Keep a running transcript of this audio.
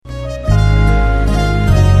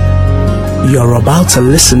You're about to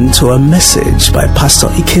listen to a message by Pastor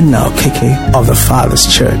Ikenna Okeke of the Father's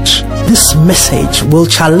Church. This message will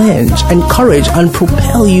challenge, encourage, and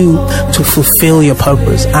propel you to fulfill your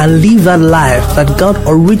purpose and live that life that God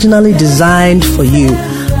originally designed for you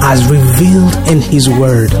as revealed in His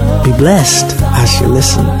Word. Be blessed as you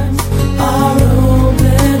listen.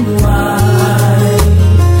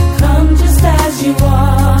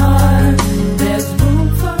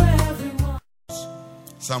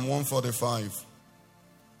 Psalm 145.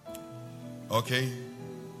 Okay,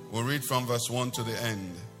 we'll read from verse 1 to the end.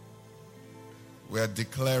 We are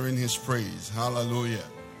declaring His praise. Hallelujah.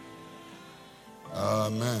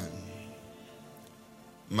 Amen.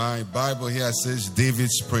 My Bible here says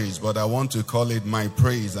David's praise, but I want to call it my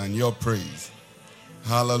praise and your praise.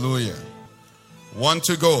 Hallelujah. 1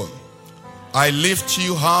 to go. I lift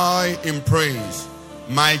you high in praise,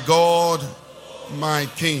 my God, my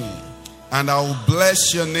King. And I will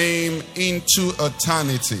bless your name into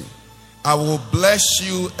eternity. I will bless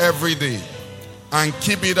you every day and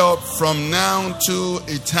keep it up from now to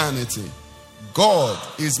eternity. God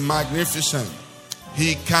is magnificent.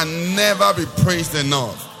 He can never be praised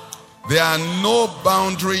enough. There are no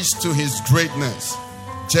boundaries to His greatness.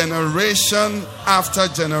 Generation after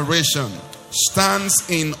generation stands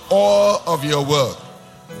in awe of your work.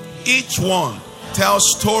 Each one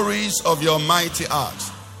tells stories of your mighty acts.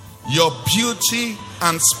 Your beauty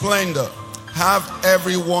and splendor have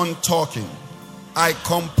everyone talking. I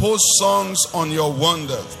compose songs on your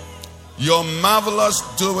wonders. Your marvelous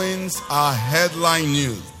doings are headline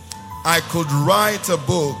news. I could write a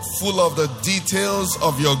book full of the details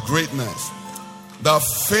of your greatness. The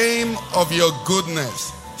fame of your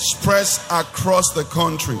goodness spreads across the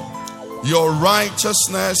country. Your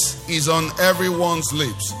righteousness is on everyone's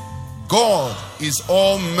lips. God is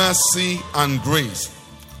all mercy and grace,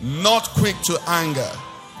 not quick to anger,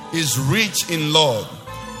 is rich in love.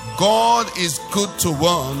 God is good to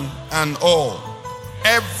one and all.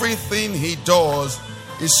 Everything He does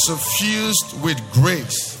is suffused with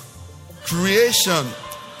grace. Creation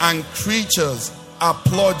and creatures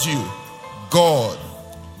applaud you, God.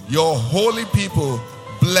 Your holy people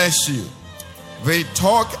bless you. They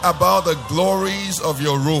talk about the glories of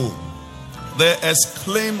your rule. They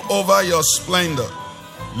exclaim over your splendor,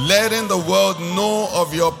 letting the world know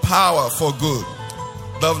of your power for good,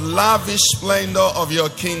 the lavish splendor of your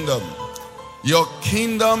kingdom. Your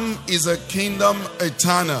kingdom is a kingdom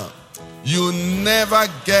eternal. You never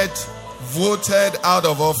get voted out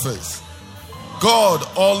of office. God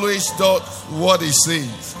always does what He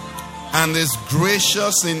says and is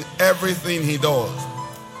gracious in everything He does.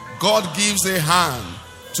 God gives a hand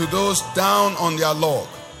to those down on their luck,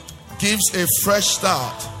 gives a fresh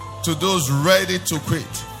start to those ready to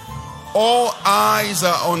quit. All eyes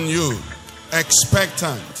are on you,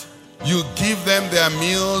 expectant. You give them their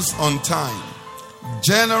meals on time.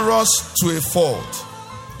 Generous to a fault,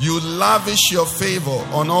 you lavish your favor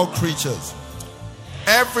on all creatures.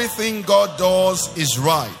 Everything God does is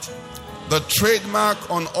right. The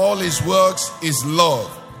trademark on all His works is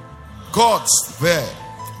love. God's there,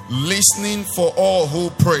 listening for all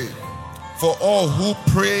who pray, for all who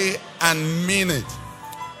pray and mean it.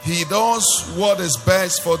 He does what is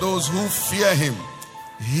best for those who fear Him,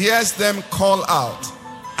 hears them call out,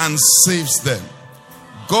 and saves them.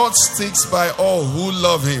 God sticks by all who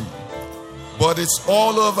love Him, but it's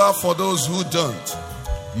all over for those who don't.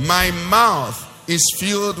 My mouth is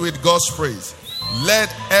filled with God's praise.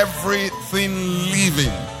 Let everything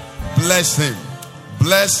living bless Him.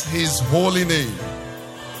 Bless His holy name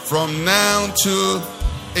from now to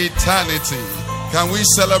eternity. Can we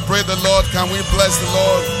celebrate the Lord? Can we bless the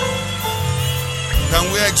Lord?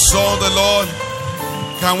 Can we exalt the Lord?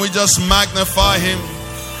 Can we just magnify Him?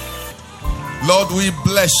 Lord, we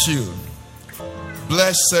bless you.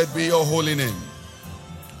 Blessed be your holy name.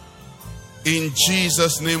 In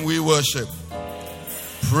Jesus' name we worship.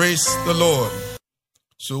 Praise the Lord.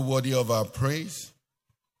 So worthy of our praise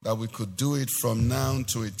that we could do it from now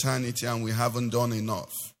to eternity, and we haven't done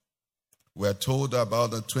enough. We're told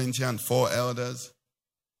about the 24 elders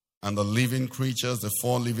and the living creatures, the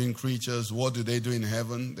 4 living creatures. What do they do in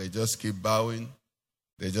heaven? They just keep bowing.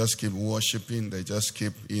 They just keep worshiping. They just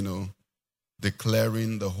keep,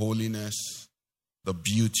 declaring the holiness, the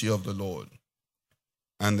beauty of the Lord.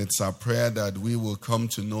 And it's our prayer that we will come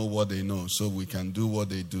to know what they know so we can do what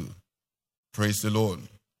they do. Praise the Lord.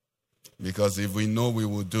 Because if we know, we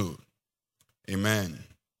will do. Amen.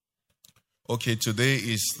 Okay, today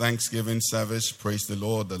is Thanksgiving service. Praise the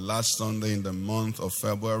Lord. The last Sunday in the month of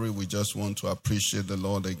February. We just want to appreciate the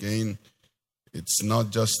Lord again. It's not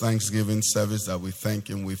just Thanksgiving service that we thank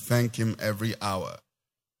Him. We thank Him every hour.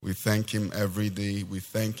 We thank him every day. We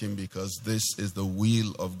thank him because this is the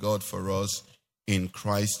will of God for us in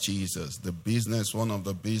Christ Jesus. The business, one of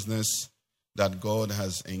the business that God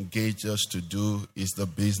has engaged us to do is the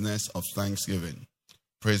business of thanksgiving.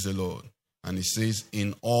 Praise the Lord. And he says,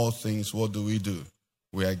 in all things, what do?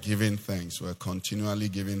 We are giving thanks. We are continually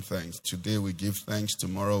giving thanks. Today we give thanks.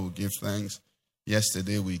 Tomorrow we give thanks.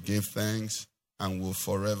 Yesterday we gave thanks. And will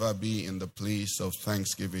forever be in the place of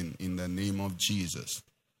thanksgiving in the name of Jesus.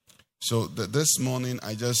 So this morning,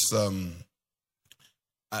 I just,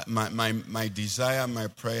 my desire, my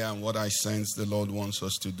prayer, and what I sense the Lord wants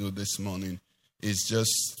us to do this morning is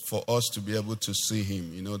just for us to be able to see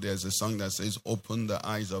him. You know, there's a song that says, open the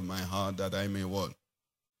eyes of my heart that I may what?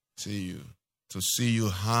 See you. To see you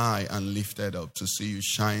high and lifted up. To see you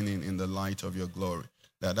shining in the light of your glory.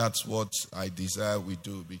 That's what I desire we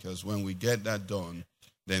do, because when we get that done,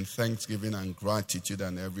 then thanksgiving and gratitude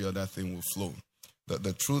and every other thing will flow.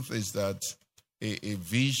 The truth is that a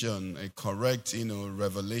vision, a correct,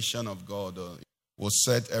 revelation of God will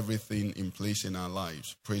set everything in place in our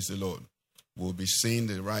lives. Praise the Lord. We'll be seeing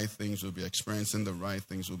the right things. We'll be experiencing the right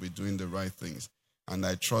things. We'll be doing the right things. And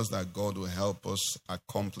I trust that God will help us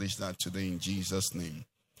accomplish that today in Jesus' name.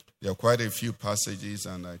 There are quite a few passages,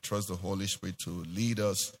 and I trust the Holy Spirit to lead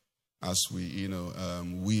us as we,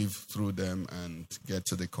 weave through them and get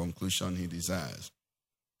to the conclusion he desires.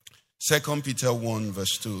 2 Peter 1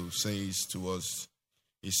 verse 2 says to us,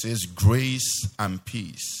 it says, grace and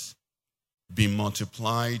peace be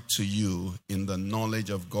multiplied to you in the knowledge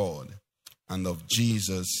of God and of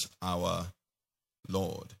Jesus our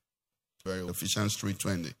Lord. Ephesians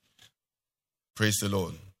 3:20. Praise the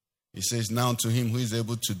Lord. He says, now to him who is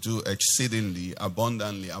able to do exceedingly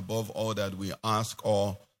abundantly above all that we ask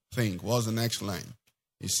or think. What's the next line?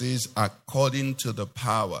 He says, according to the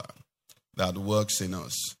power that works in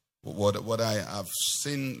us. What I have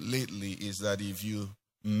seen lately is that if you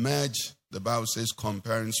merge, the Bible says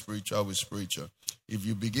comparing spiritual with spiritual. If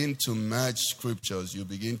you begin to merge scriptures, you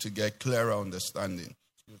begin to get clearer understanding.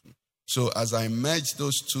 So as I merge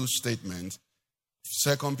those two statements,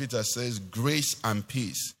 2 Peter says, grace and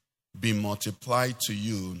peace be multiplied to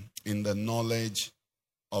you in the knowledge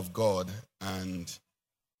of God and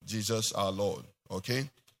Jesus our Lord. Okay?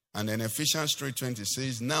 And then Ephesians 3:20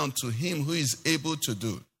 says, now to him who is able to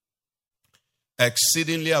do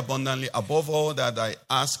exceedingly abundantly above all that I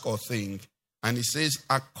ask or think. And he says,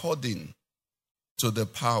 according to the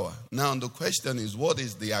power. Now the question is, what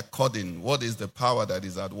is the according? What is the power that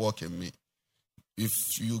is at work in me? If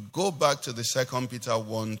you go back to the 2 Peter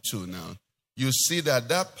 1:2 now, you see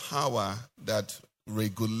that power that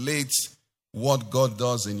regulates what God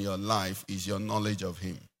does in your life is your knowledge of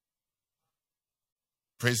him.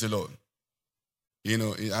 Praise the Lord.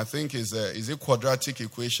 I think is a quadratic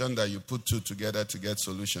equation that you put two together to get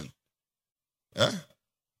solution. Yeah?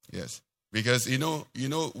 Yes. Because, we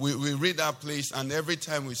read that place and every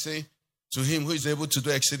time we say, to him who is able to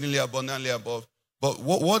do exceedingly abundantly above. But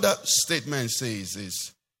what that statement says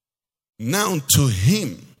is, now to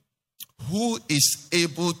him who is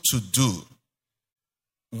able to do.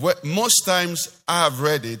 Most times I have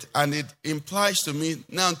read it and it implies to me,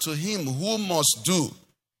 now to him who must do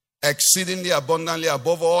exceedingly abundantly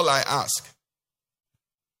above all I ask.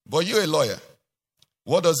 But you're a lawyer.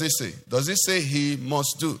 What does it say? Does it say he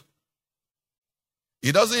must do?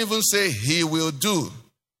 It doesn't even say he will do.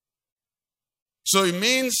 So it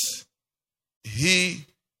means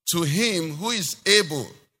to him who is able,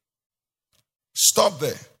 stop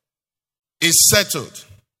there, is settled.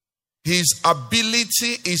 His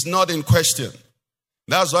ability is not in question.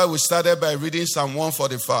 That's why we started by reading Psalm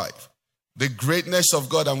 145. The greatness of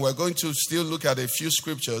God, and we're going to still look at a few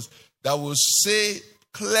scriptures that will say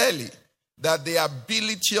clearly that the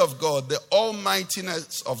ability of God, the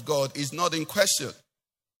almightiness of God is not in question.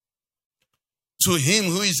 To him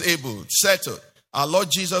who is able, settled. Our Lord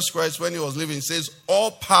Jesus Christ, when he was living, says,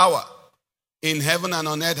 all power in heaven and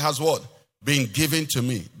on earth has what? Been given to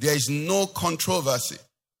me. There is no controversy.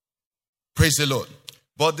 Praise the Lord.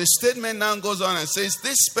 But the statement now goes on and says,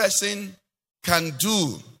 this person can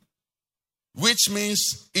do, which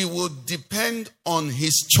means it will depend on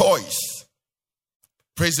his choice.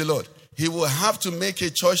 Praise the Lord. He will have to make a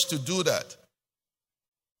choice to do that.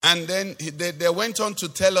 And then they went on to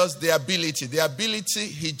tell us the ability. The ability,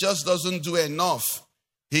 he just doesn't do enough.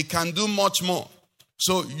 He can do much more.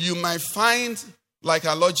 So you might find, like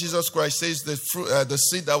our Lord Jesus Christ says, the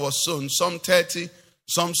seed that was sown, some 30,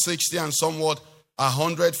 some 60, and somewhat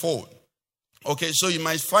 100-fold. Okay, so you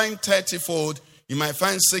might find 30-fold, you might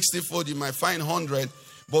find 60-fold, you might find 100.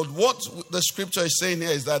 But what the scripture is saying here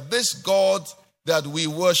is that this God that we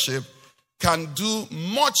worship can do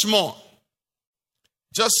much more.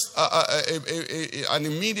 Just an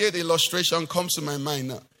immediate illustration comes to my mind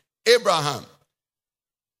now. Abraham.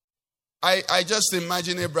 I just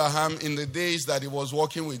imagine Abraham in the days that he was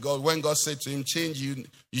walking with God, when God said to him, change, you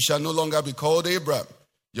shall no longer be called Abraham.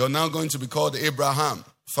 You're now going to be called Abraham,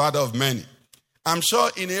 father of many. I'm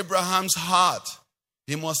sure in Abraham's heart,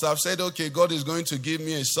 he must have said, okay, God is going to give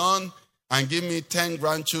me a son and give me 10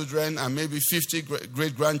 grandchildren and maybe 50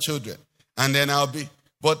 great-grandchildren. And then I'll be.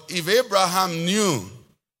 But if Abraham knew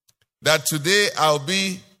that today I'll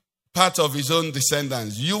be part of his own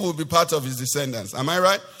descendants, you will be part of his descendants. Am I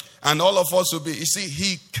right? And all of us will be. You see,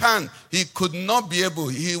 he could not be able,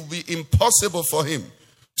 it will be impossible for him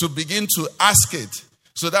to begin to ask it.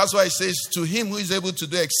 So that's why it says, to him who is able to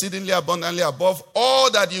do exceedingly abundantly above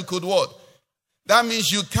all that you could what? That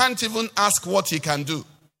means you can't even ask what he can do.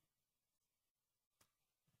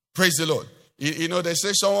 Praise the Lord. You know, they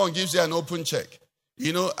say someone gives you an open check.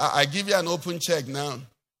 You know, I give you an open check now.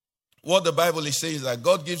 What the Bible is saying is that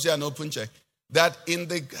God gives you an open check. That in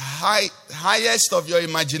the highest of your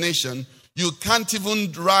imagination, you can't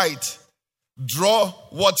even draw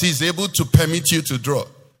what he's able to permit you to draw.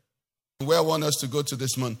 Where I want us to go to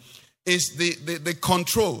this month is the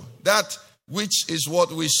control. That which is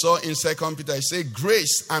what we saw in 2 Peter. I say,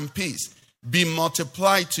 grace and peace be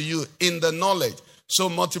multiplied to you in the knowledge. So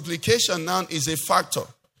multiplication now is a factor.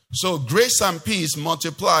 So grace and peace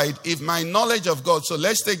multiplied if my knowledge of God. So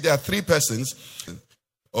let's take there are 3 persons.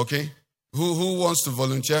 Okay. Who wants to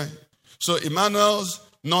volunteer? So Emmanuel's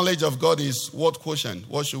knowledge of God is what quotient?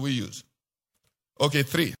 What should we use? Okay,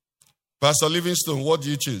 3. Pastor Livingstone, what do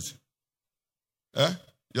you choose?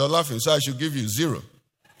 You're laughing, so I should give you 0.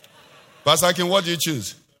 Pastor Akin, what do you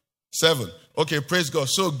choose? 7. Okay, praise God.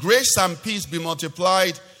 So grace and peace be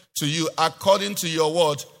multiplied to you according to your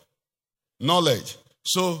what? Knowledge.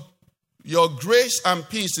 So your grace and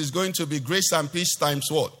peace is going to be grace and peace times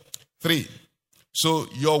what? 3. So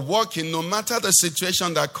you're working, no matter the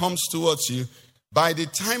situation that comes towards you, by the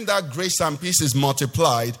time that grace and peace is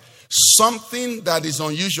multiplied, something that is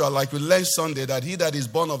unusual, like we learned Sunday, that he that is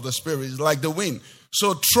born of the Spirit is like the wind.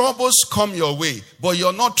 So troubles come your way, but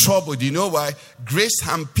you're not troubled. You know why? Grace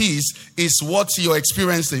and peace is what you're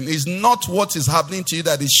experiencing. It's not what is happening to you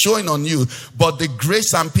that is showing on you, but the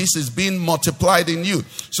grace and peace is being multiplied in you.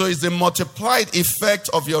 So it's the multiplied effect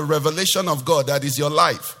of your revelation of God that is your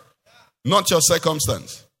life, not your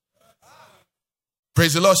circumstance.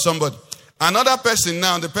 Praise the Lord, somebody. Another person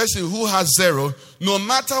now, the person who has 0, no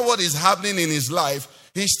matter what is happening in his life,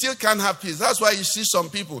 he still can't have peace. That's why you see some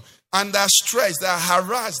people under stress, they are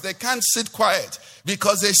harassed, they can't sit quiet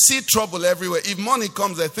because they see trouble everywhere. If money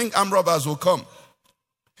comes, they think armed robbers will come.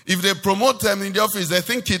 If they promote them in the office, they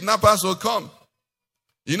think kidnappers will come.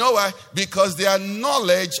 You know why? Because their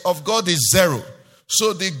knowledge of God is 0.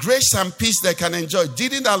 So the grace and peace they can enjoy.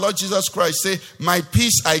 Didn't our Lord Jesus Christ say, my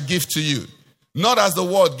peace I give to you? Not as the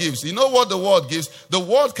world gives. You know what the world gives? The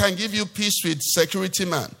world can give you peace with security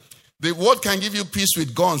man. The world can give you peace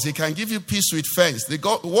with guns. It can give you peace with fence. The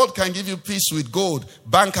world can give you peace with gold,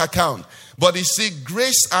 bank account. But you see,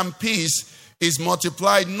 grace and peace is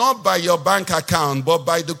multiplied not by your bank account, but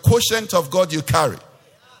by the quotient of God you carry.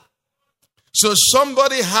 So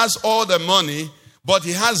somebody has all the money, but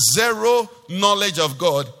he has 0 knowledge of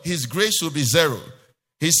God. His grace will be 0.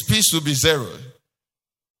 His peace will be 0.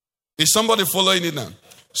 Is somebody following it now?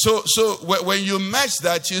 So when you match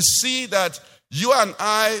that, you see that you and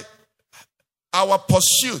I, our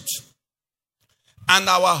pursuit and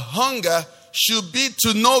our hunger should be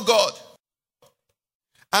to know God.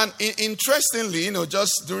 And interestingly,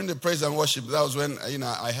 just during the praise and worship, that was when,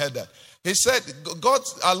 I heard that. He said, God,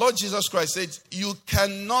 our Lord Jesus Christ said, you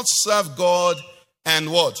cannot serve God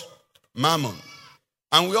and what? Mammon.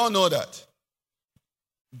 And we all know that.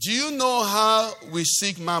 Do you know how we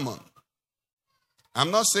seek mammon?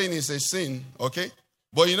 I'm not saying it's a sin, okay?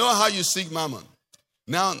 But you know how you seek mammon.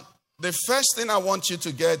 Now, the first thing I want you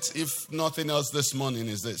to get, if nothing else this morning,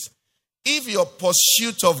 is this. If your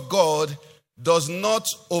pursuit of God does not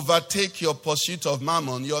overtake your pursuit of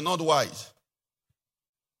mammon, you're not wise.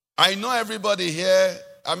 I know everybody here,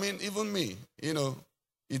 even me,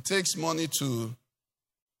 it takes money to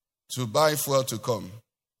buy fuel to come.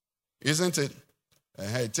 Isn't it?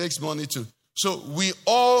 It takes money to. So we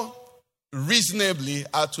all reasonably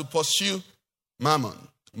are to pursue mammon,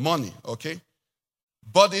 money, okay?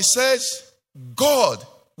 But it says God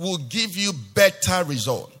will give you better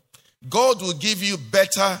result. God will give you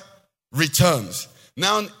better returns.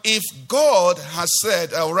 Now, if God has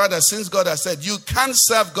said, or rather, since God has said, you can't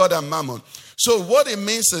serve God and mammon. So what it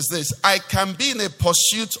means is this: I can be in a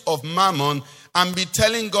pursuit of mammon and be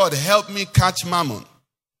telling God, help me catch mammon.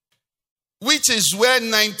 Which is where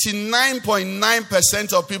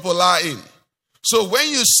 99.9% of people are in. So when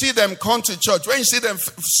you see them come to church, when you see them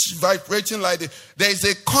vibrating like this, there is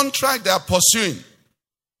a contract they are pursuing.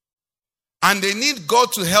 And they need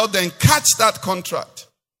God to help them catch that contract.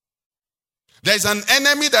 There's an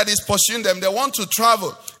enemy that is pursuing them. They want to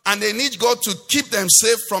travel. And they need God to keep them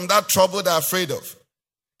safe from that trouble they're afraid of.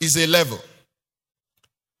 Is a level.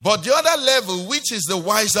 But the other level, which is the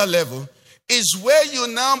wiser level, is where you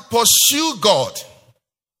now pursue God.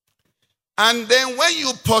 And then when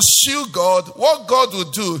you pursue God, what God will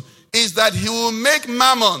do is that he will make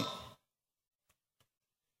mammon.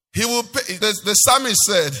 He will pay, the psalmist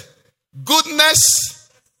said, goodness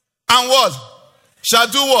and what? Shall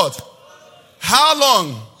do what? How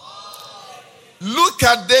long? Look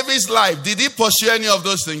at David's life. Did he pursue any of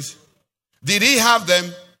those things? Did he have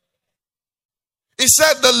them? He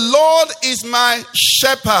said, the Lord is my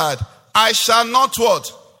shepherd. I shall not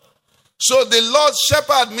what? So the Lord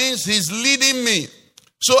shepherd means he's leading me.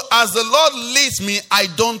 So as the Lord leads me, I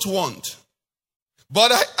don't want.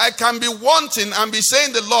 But I can be wanting and be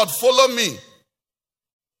saying, the Lord, follow me.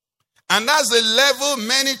 And that's the level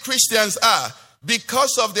many Christians are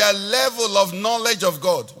because of their level of knowledge of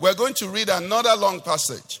God. We're going to read another long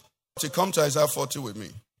passage. To come to Isaiah 40 with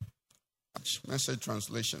me. Message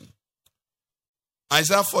translation.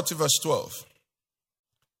 Isaiah 40 verse 12.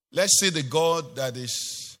 Let's see the God that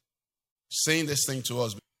is saying this thing to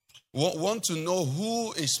us. We want to know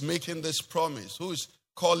who is making this promise. Who is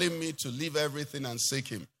calling me to leave everything and seek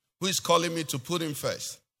him? Who is calling me to put him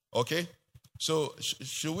first? Okay? So,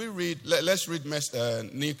 should we read? Let's read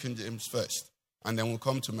New King James first. And then we'll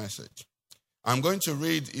come to message. I'm going to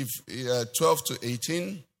read 12 to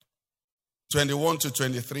 18, 21 to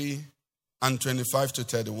 23, and 25 to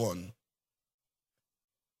 31.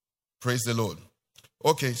 Praise the Lord.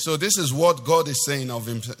 Okay, so this is what God is saying of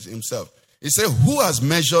himself. He said, who has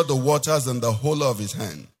measured the waters in the hollow of his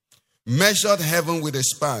hand, measured heaven with a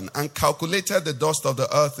span, and calculated the dust of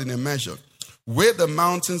the earth in a measure, weighed the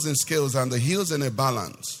mountains in scales and the hills in a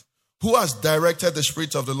balance? Who has directed the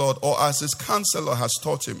Spirit of the Lord, or as his counselor has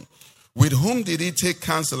taught him? With whom did he take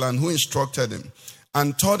counsel, and who instructed him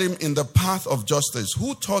and taught him in the path of justice?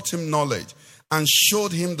 Who taught him knowledge and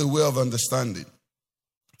showed him the way of understanding?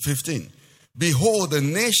 15. Behold, the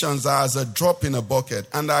nations are as a drop in a bucket,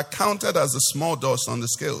 and are counted as a small dust on the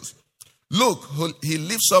scales. Look, he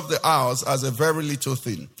lifts up the isles as a very little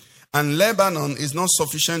thing. And Lebanon is not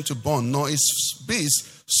sufficient to burn, nor is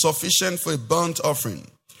beast sufficient for a burnt offering.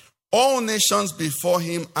 All nations before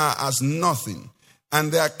him are as nothing,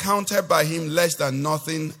 and they are counted by him less than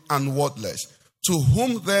nothing and worthless. To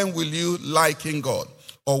whom then will you liken God?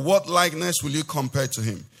 Or what likeness will you compare to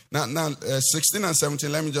him? Now, 16 and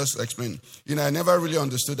 17, let me just explain. I never really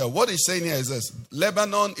understood that. What he's saying here is this.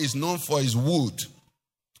 Lebanon is known for its wood.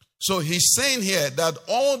 So he's saying here that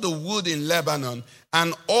all the wood in Lebanon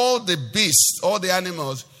and all the beasts, all the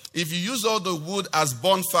animals, if you use all the wood as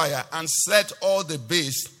bonfire and set all the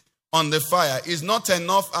beasts on the fire, is not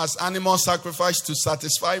enough as animal sacrifice to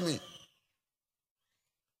satisfy me.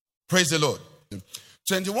 Praise the Lord.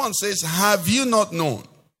 21 says, have you not known?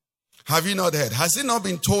 Have you not heard? Has it not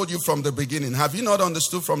been told you from the beginning? Have you not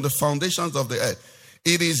understood from the foundations of the earth?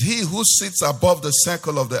 It is he who sits above the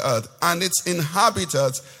circle of the earth, and its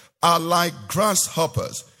inhabitants are like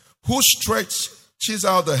grasshoppers, who stretches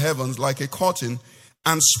out the heavens like a curtain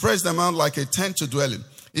and spreads them out like a tent to dwell in.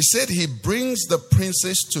 He said he brings the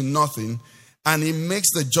princes to nothing, and he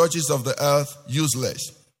makes the judges of the earth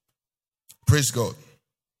useless. Praise God.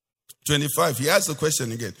 25, he asks the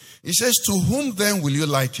question again. He says, to whom then will you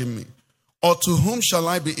liken me? Or to whom shall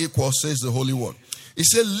I be equal, says the Holy One. He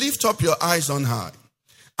said, lift up your eyes on high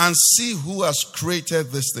and see who has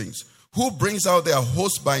created these things, who brings out their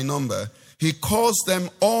host by number. He calls them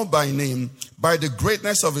all by name, by the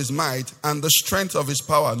greatness of his might and the strength of his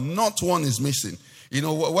power. Not one is missing.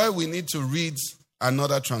 Why we need to read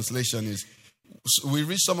another translation is, we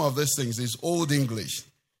read some of these things, it's Old English.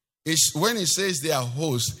 When he says they are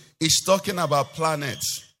hosts, he's talking about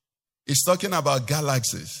planets. He's talking about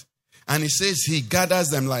galaxies. And he says he gathers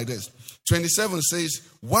them like this. 27 says,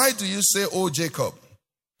 why do you say, O Jacob,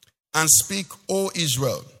 and speak, O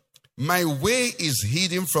Israel? My way is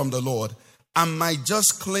hidden from the Lord, and my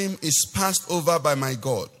just claim is passed over by my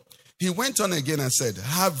God. He went on again and said,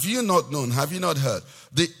 have you not known, have you not heard?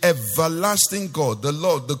 The everlasting God, the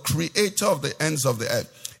Lord, the creator of the ends of the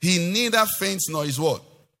earth. He neither faints nor is what?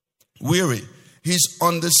 Weary. His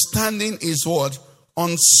understanding is what?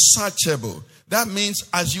 Unsearchable. That means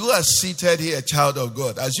as you are seated here, child of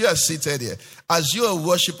God, as you are seated here, as you are a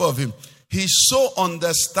worshiper of him, He so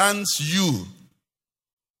understands you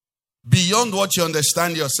beyond what you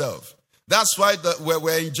understand yourself. That's why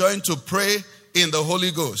we're enjoying to pray in the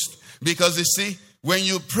Holy Ghost. Because you see, when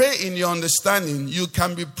you pray in your understanding, you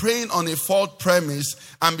can be praying on a false premise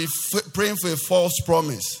and be praying for a false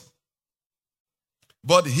promise.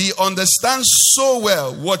 But he understands so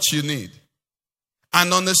well what you need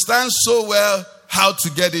and understands so well how to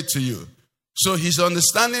get it to you. So his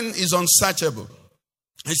understanding is unsearchable.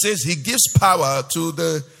 He says he gives power to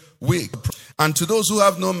the weak, and to those who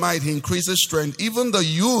have no might he increases strength. Even the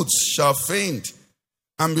youths shall faint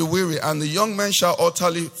and be weary, and the young men shall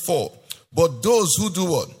utterly fall. But those who do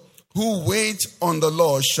what? Who wait on the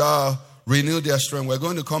Lord shall renew their strength. We're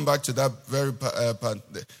going to come back to that very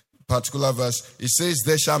particular verse. It says,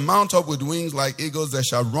 they shall mount up with wings like eagles. They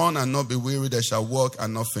shall run and not be weary. They shall walk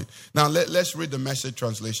and not faint. Now let's read the Message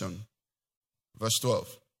translation. Verse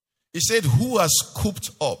 12. It said, who has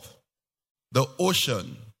scooped up the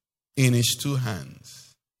ocean in his two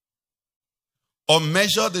hands? Or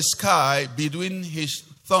measured the sky between his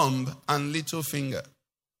thumb and little finger?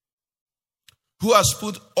 Who has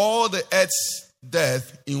put all the earth's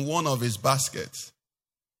depth in one of his baskets?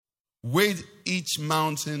 Weighed each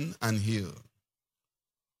mountain and hill.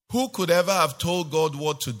 Who could ever have told God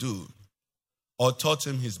what to do or taught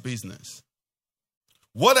him his business?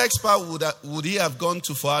 What expert would he have gone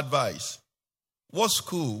to for advice? What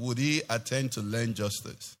school would he attend to learn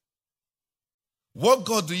justice? What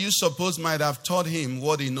God do you suppose might have taught him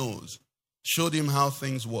what he knows, showed him how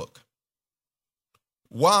things work?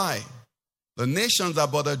 Why? The nations are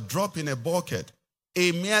but a drop in a bucket,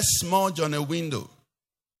 a mere smudge on a window.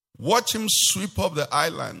 Watch him sweep up the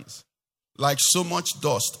islands like so much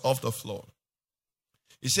dust off the floor.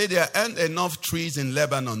 He said there aren't enough trees in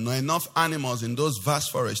Lebanon, nor enough animals in those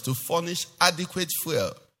vast forests to furnish adequate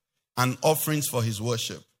fuel and offerings for his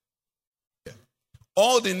worship.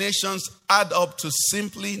 All the nations add up to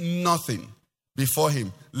simply nothing before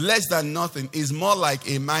him. Less than nothing is more like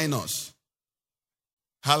a minus.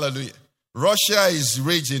 Hallelujah. Russia is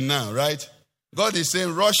raging now, right? God is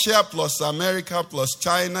saying Russia plus America plus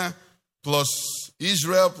China plus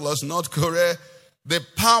Israel plus North Korea, the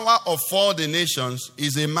power of all the nations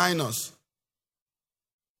is a minus.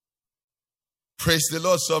 Praise the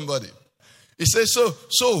Lord, somebody. He says,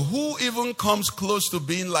 so who even comes close to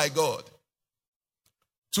being like God?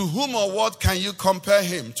 To whom or what can you compare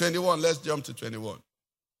him? 21, let's jump to 21.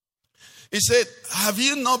 He said, have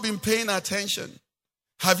you not been paying attention?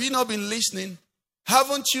 Have you not been listening?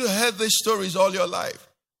 Haven't you heard these stories all your life?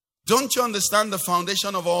 Don't you understand the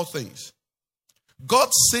foundation of all things? God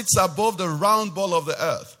sits above the round ball of the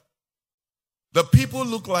earth. The people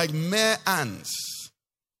look like mere ants.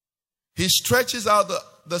 He stretches out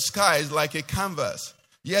the skies like a canvas.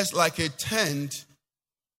 Yes, like a tent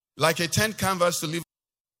canvas to live.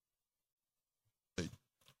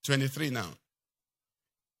 23 now.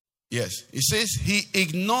 Yes, he says he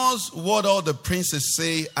ignores what all the princes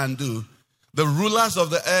say and do. The rulers of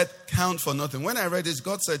the earth count for nothing. When I read this,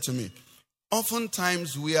 God said to me,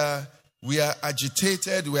 oftentimes we are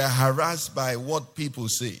agitated, we are harassed by what people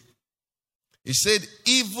say. He said,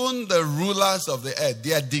 even the rulers of the earth,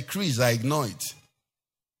 their decrees are ignored.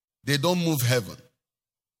 They don't move heaven.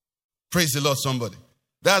 Praise the Lord, somebody.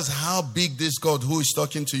 That's how big this God who is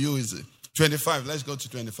talking to you is. 25, let's go to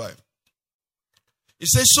 25. He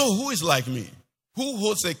says, so who is like me? Who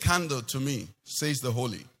holds a candle to me, says the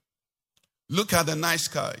Holy. Look at the night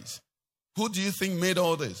skies. Who do you think made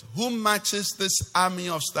all this? Who matches this army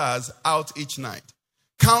of stars out each night?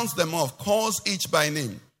 Counts them off, calls each by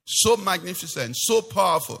name. So magnificent, so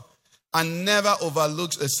powerful, and never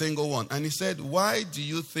overlooks a single one. And he said, why do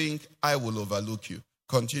you think I will overlook you?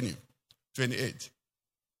 Continue. 28.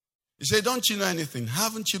 He said, don't you know anything?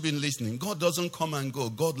 Haven't you been listening? God doesn't come and go.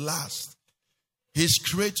 God lasts. He's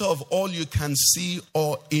creator of all you can see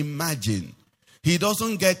or imagine. He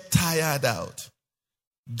doesn't get tired out.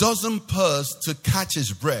 Doesn't pause to catch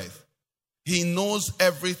his breath. He knows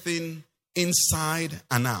everything inside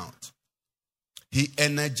and out. He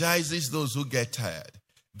energizes those who get tired.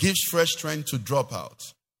 Gives fresh strength to drop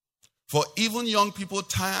out. For even young people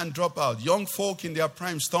tire and drop out. Young folk in their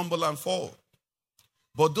prime stumble and fall.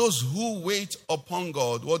 But those who wait upon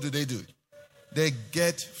God, what do? They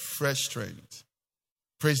get fresh strength.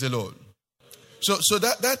 Praise the Lord. So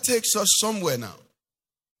that takes us somewhere now.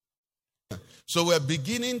 So we're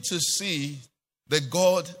beginning to see the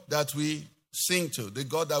God that we sing to, the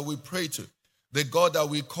God that we pray to, the God that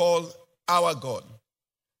we call our God.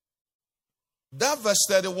 That verse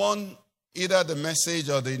 31, either the Message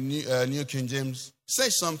or the New King James,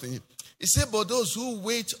 says something. It said, but those who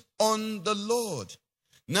wait on the Lord.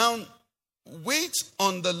 Now, wait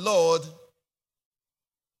on the Lord,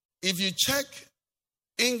 if you check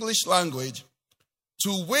English language,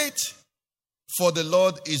 to wait for the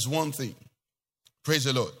Lord is one thing. Praise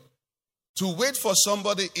the Lord. To wait for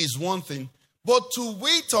somebody is one thing. But to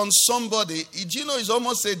wait on somebody, do you know, is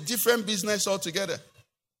almost a different business altogether.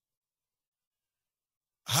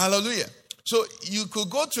 Hallelujah. So you could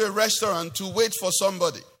go to a restaurant to wait for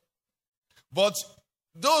somebody. But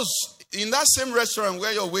those in that same restaurant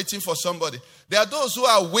where you're waiting for somebody, there are those who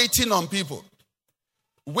are waiting on people.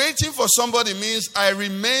 Waiting for somebody means I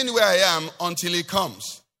remain where I am until he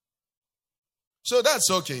comes. So that's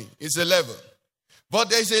okay. It's a level. But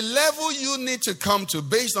there's a level you need to come to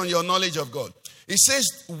based on your knowledge of God. It says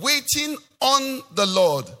waiting on the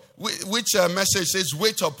Lord, which message says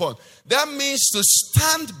wait upon. That means to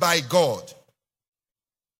stand by God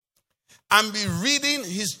and be reading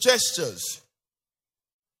his gestures,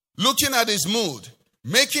 looking at his mood,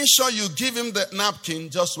 making sure you give him the napkin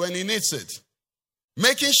just when he needs it,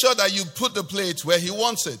 making sure that you put the plate where he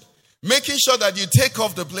wants it, making sure that you take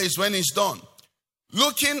off the plate when he's done,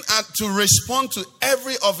 looking at to respond to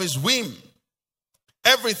every of his whim,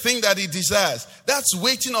 everything that he desires. That's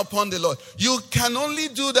waiting upon the Lord. You can only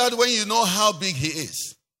do that when you know how big he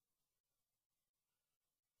is.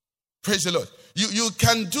 Praise the Lord. You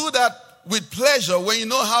can do that with pleasure when you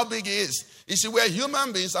know how big he is. You see, we're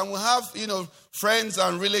human beings and we have, friends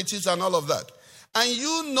and relatives and all of that. And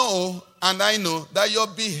you know, and I know, that your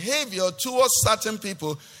behavior towards certain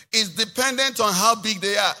people is dependent on how big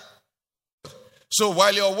they are. So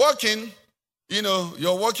while you're walking,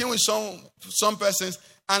 you're walking with some persons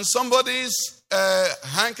and somebody's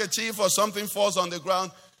handkerchief or something falls on the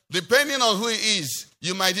ground, depending on who he is,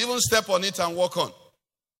 you might even step on it and walk on.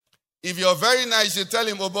 If you're very nice, you tell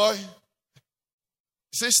him, oh boy,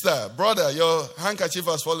 sister, brother, your handkerchief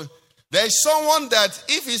has fallen. There's someone that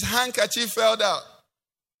if his handkerchief fell down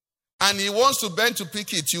and he wants to bend to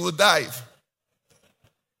pick it, you will dive.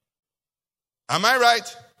 Am I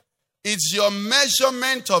right? It's your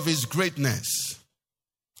measurement of his greatness.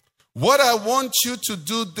 What I want you to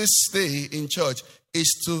do this day in church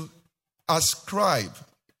is to ascribe.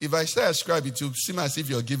 If I say ascribe, it will seem as if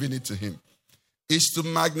you're giving it to him. Is to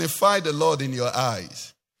magnify the Lord in your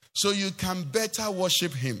eyes. So you can better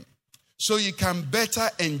worship him. So you can better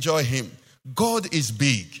enjoy him. God is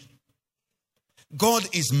big. God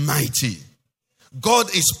is mighty. God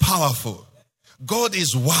is powerful. God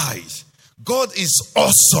is wise. God is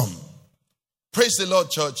awesome. Praise the Lord,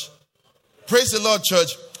 church. Praise the Lord,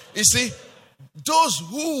 church. You see, those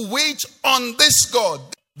who wait on this God,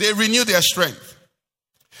 they renew their strength.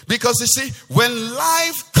 Because you see, when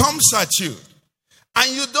life comes at you, and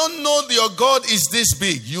you don't know your God is this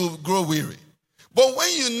big, you grow weary. But when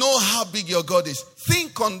you know how big your God is,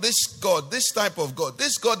 think on this God, this type of God,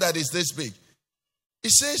 this God that is this big.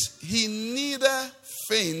 It says he neither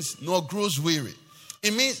faints nor grows weary.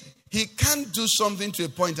 It means he can't do something to a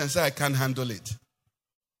point and say, I can't handle it.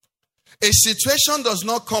 A situation does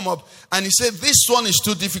not come up and he said, this one is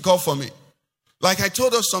too difficult for me. Like I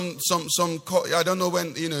told us some I don't know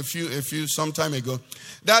when, some time ago,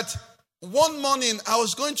 that one morning I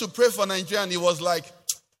was going to pray for Nigeria and it was like,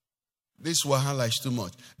 this wahala is too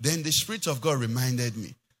much. Then the Spirit of God reminded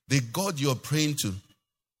me, the God you're praying to,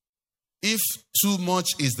 if too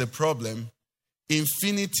much is the problem,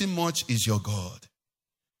 infinity much is your God.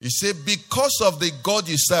 You say, because of the God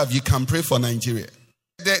you serve, you can pray for Nigeria.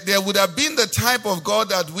 There would have been the type of God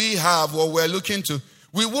that we have or we're looking to.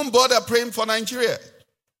 We won't bother praying for Nigeria.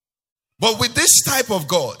 But with this type of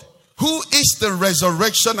God, who is the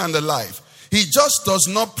resurrection and the life, he just does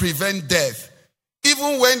not prevent death.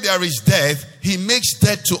 Even when there is death, he makes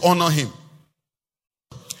death to honor him.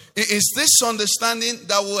 It is this understanding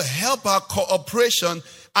that will help our cooperation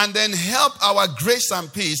and then help our grace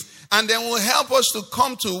and peace, and then will help us to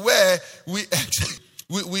come to where we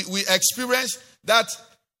experience that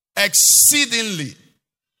exceedingly,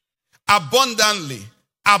 abundantly,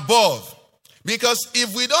 above. Because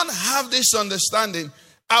if we don't have this understanding,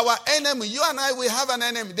 our enemy, you and I, we have an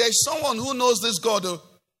enemy. There's someone who knows this God.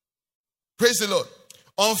 Praise the Lord.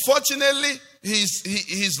 Unfortunately,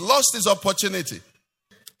 he's lost his opportunity.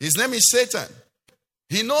 His name is Satan.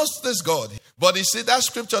 He knows this God. But you see, that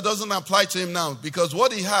scripture doesn't apply to him now because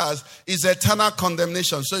what he has is eternal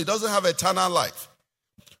condemnation. So he doesn't have eternal life.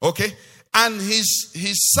 Okay? And his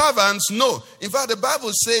servants know. In fact, the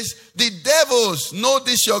Bible says the devils know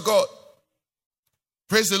this your God.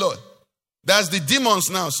 Praise the Lord. That's the demons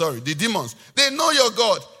now, the demons. They know your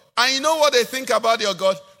God. And you know what they think about your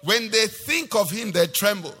God? When they think of him, they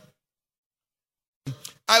tremble.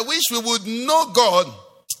 I wish we would know God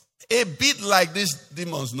a bit like these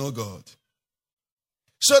demons know God.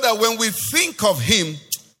 So that when we think of him,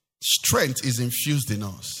 strength is infused in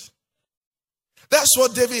us. That's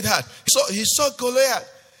what David had. So he saw Goliath.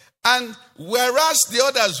 And whereas the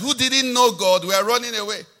others who didn't know God were running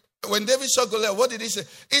away, when David saw Goliath, what did he say?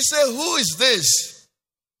 He said, who is this?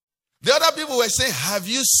 The other people were saying, have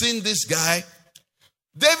you seen this guy?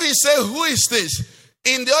 David said, who is this?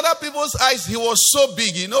 In the other people's eyes, he was so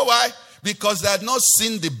big. You know why? Because they had not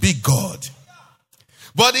seen the big God.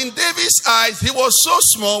 But in David's eyes, he was so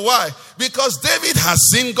small. Why? Because David has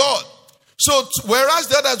seen God. So whereas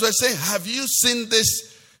the others were saying, have you seen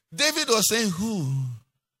this? David was saying, who?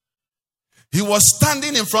 He was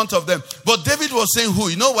standing in front of them. But David was saying, who?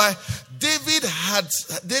 You know why?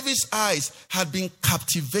 David's eyes had been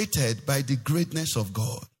captivated by the greatness of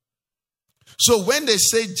God. So when they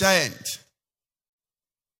say giant,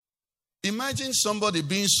 imagine somebody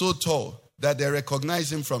being so tall that they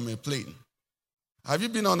recognize him from a plane. Have you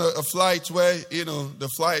been on a flight where, the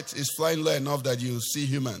flight is flying low enough that you see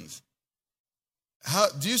humans?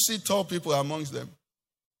 Do you see tall people amongst them?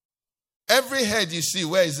 Every head you see,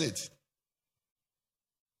 where is it?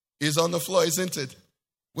 It's on the floor, isn't it?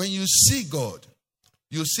 When you see God,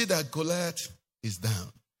 you see that Goliath is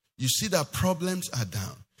down. You see that problems are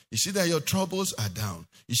down. You see that your troubles are down.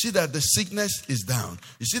 You see that the sickness is down.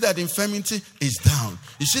 You see that infirmity is down.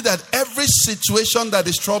 You see that every situation that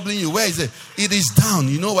is troubling you, where is it? It is down.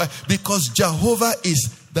 You know why? Because Jehovah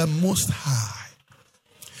is the Most High.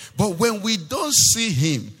 But when we don't see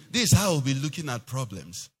him, this is how we'll be looking at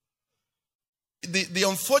problems. The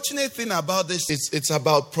unfortunate thing about this is it's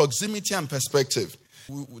about proximity and perspective.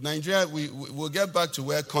 Nigeria, we'll get back to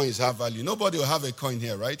where coins have value. Nobody will have a coin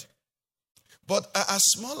here, right? But as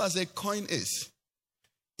small as a coin is,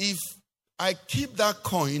 if I keep that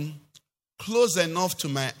coin close enough to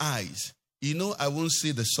my eyes, I won't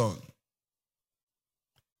see the sun.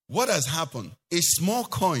 What has happened? A small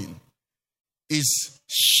coin is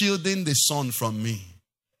shielding the sun from me.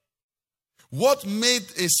 What made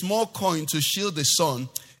a small coin to shield the sun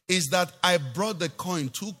is that I brought the coin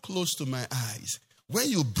too close to my eyes. When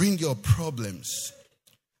you bring your problems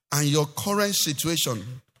and your current situation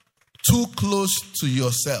too close to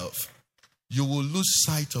yourself, you will lose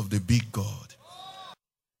sight of the big God.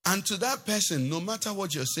 And to that person, no matter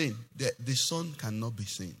what you're saying, the sun cannot be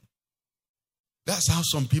seen. That's how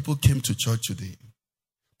some people came to church today.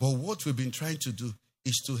 But what we've been trying to do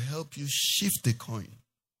is to help you shift the coin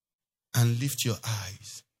and lift your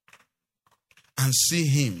eyes and see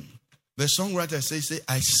him. The songwriter says,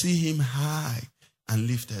 I see him high and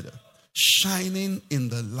lifted up, shining in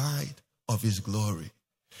the light of his glory.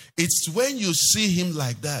 It's when you see him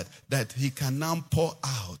like that he can now pour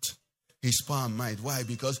out his power and might. Why?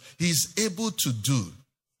 Because he's able to do,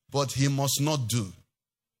 but he must not do.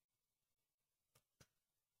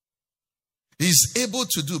 He's able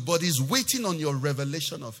to do, but he's waiting on your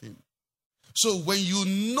revelation of him. So when you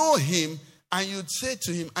know him and you say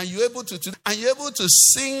to him, and you're able to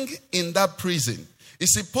sing in that prison. You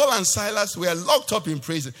see, Paul and Silas were locked up in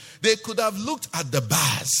prison. They could have looked at the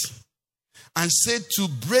bars and said, to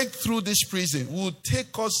break through this prison would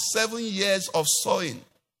take us 7 years of sowing.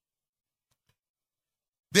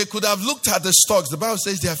 They could have looked at the stocks. The Bible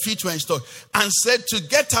says their feet were in stock, and said, to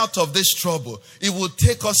get out of this trouble, it would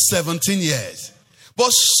take us 17 years. But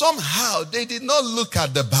somehow they did not look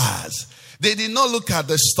at the bars. They did not look at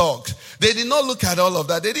the stocks. They did not look at all of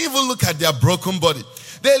that. They didn't even look at their broken body.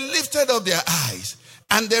 They lifted up their eyes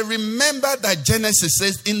and they remembered that Genesis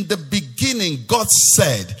says, in the beginning, God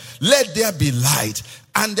said, let there be light.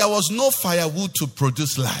 And there was no firewood to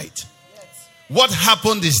produce light. Yes. What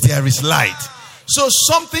happened is there is light. So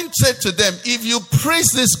something said to them, if you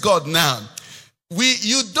praise this God now,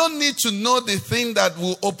 you don't need to know the thing that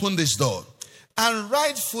will open this door. And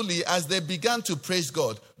rightfully, as they began to praise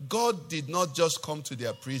God, God did not just come to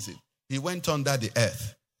their prison. He went under the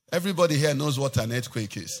earth. Everybody here knows what an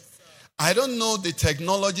earthquake is. I don't know the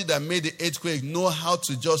technology that made the earthquake know how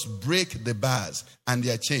to just break the bars and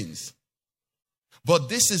their chains. But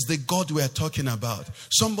this is the God we are talking about.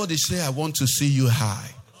 Somebody say, I want to see you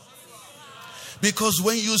high. Because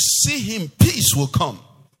when you see him, peace will come.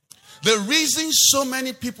 The reason so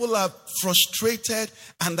many people are frustrated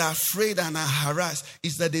and are afraid and are harassed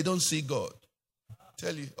is that they don't see God.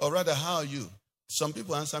 Tell you, or rather, how are you? Some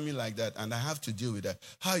people answer me like that and I have to deal with that.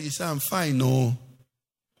 How you say, I'm fine, no.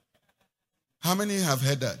 How many have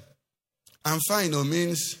heard that? I'm fine, no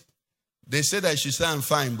means they say that I should say I'm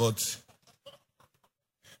fine, but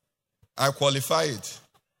I qualify it.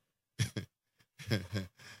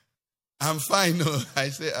 I'm fine, no. I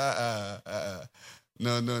say,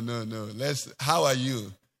 no. How are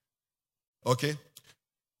you? Okay.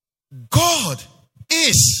 God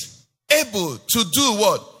is able to do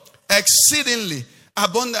what? Exceedingly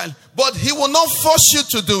abundant. But he will not force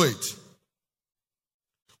you to do it.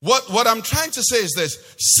 What I'm trying to say is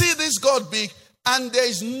this. See this God big, and there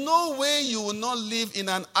is no way you will not live in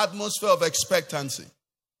an atmosphere of expectancy.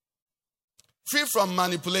 Free from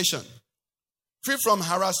manipulation. Free from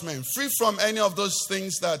harassment. Free from any of those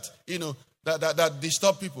things that, that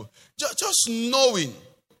disturb people. Just knowing.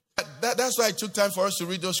 That's why it took time for us to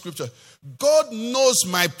read those scriptures. God knows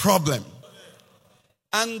my problem.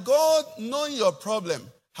 And God, knowing your problem,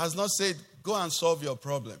 has not said, go and solve your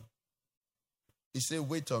problem. He said,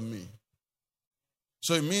 wait on me.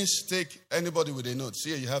 So it means take anybody with a note.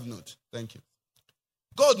 See, you have note. Thank you.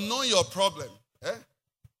 God, knowing your problem,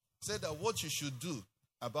 said that what you should do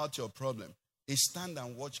about your problem is stand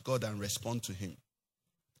and watch God and respond to him.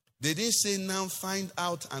 They didn't say now find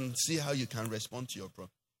out and see how you can respond to your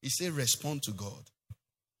problem. He said respond to God.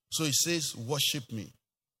 So he says worship me.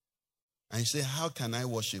 And he said how can I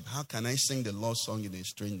worship? How can I sing the Lord's song in a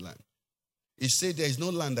strange land? He said there is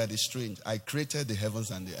no land that is strange. I created the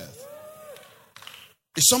heavens and the earth.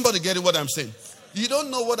 Is somebody getting what I'm saying? You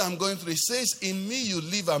don't know what I'm going through. He says in me you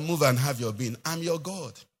live and move and have your being. I'm your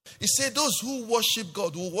God. He said those who worship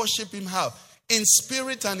God will worship him how? In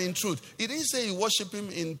spirit and in truth. He didn't say you worship him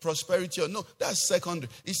in prosperity. No, that's secondary.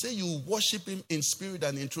 He said you worship him in spirit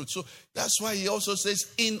and in truth. So that's why he also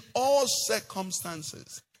says in all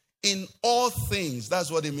circumstances, in all things.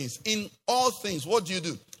 That's what it means. In all things. What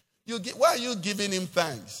do? Why are you giving him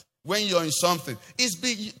thanks when you're in something? It's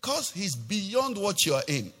because he's beyond what you're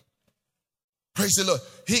in. Praise the Lord.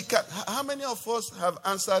 How many of us have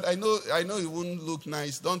answered? I know it wouldn't look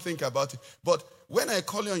nice. Don't think about it. But when I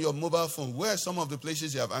call you on your mobile phone, where are some of the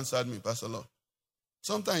places you have answered me, Pastor Lord?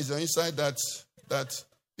 Sometimes you're inside that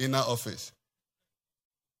inner office.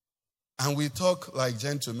 And we talk like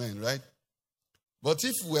gentlemen, right? But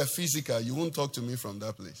if we're physical, you won't talk to me from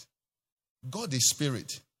that place. God is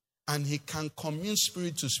spirit. And he can commune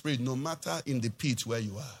spirit to spirit no matter in the pit where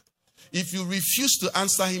you are. If you refuse to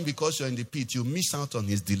answer him because you're in the pit, you miss out on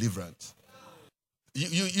his deliverance.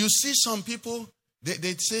 You see some people,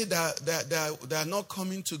 they say that they are not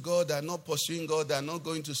coming to God, they are not pursuing God, they are not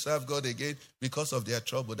going to serve God again because of their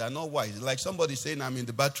trouble. They are not wise. Like somebody saying, I'm in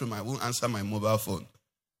the bathroom, I won't answer my mobile phone.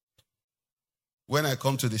 When I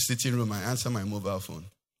come to the sitting room, I answer my mobile phone.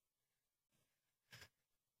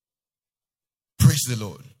 Praise the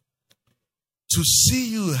Lord. To see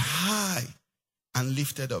you high and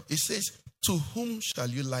lifted up. It says, to whom shall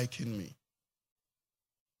you liken me?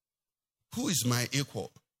 Who is my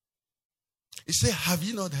equal? It says, have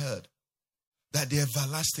you not heard that the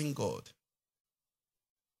everlasting God,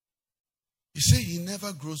 he said he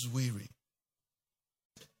never grows weary.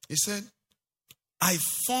 He said, I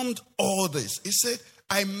formed all this. He said,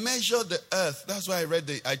 I measured the earth. That's why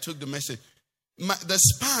I took the message. The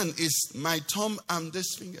span is my thumb and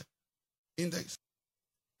this finger. Index.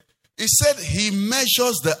 He said he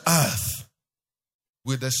measures the earth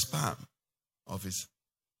with the span of his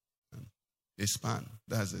span.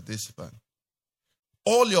 That's it, this span.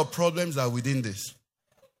 All your problems are within this.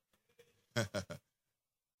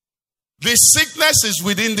 The sickness is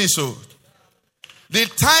within this. Oh. The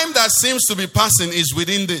time that seems to be passing is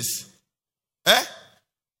within this.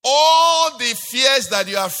 All the fears that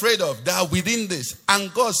you are afraid of, they are within this.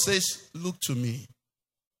 And God says, look to me.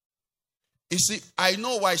 You see, I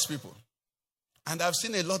know wise people. And I've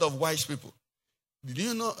seen a lot of wise people. Do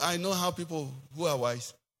you know, I know how people who are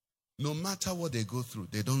wise, no matter what they go through,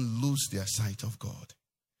 they don't lose their sight of God.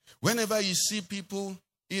 Whenever you see people,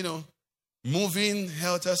 moving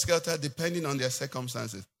helter-skelter depending on their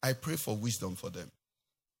circumstances, I pray for wisdom for them.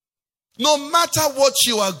 No matter what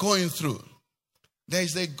you are going through, there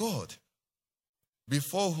is a God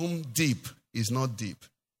before whom deep is not deep.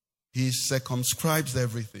 He circumscribes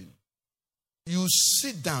everything. You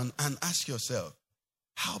sit down and ask yourself,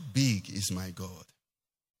 how big is my God?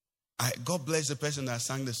 God bless the person that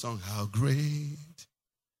sang the song, how great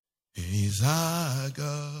is our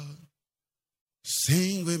God.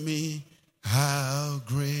 Sing with me, how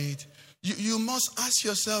great. You must ask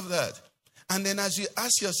yourself that. And then as you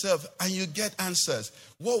ask yourself and you get answers,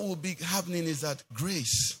 what will be happening is that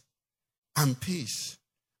grace and peace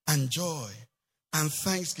and joy and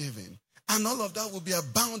thanksgiving and all of that will be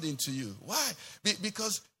abounding to you. Why?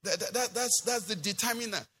 Because that's the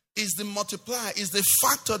determiner, is the multiplier, is the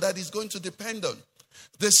factor that is going to depend on.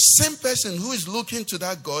 The same person who is looking to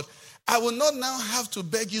that God, I will not now have to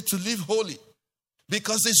beg you to live holy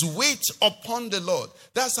because it's weight upon the Lord.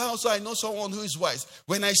 That's how also I know someone who is wise.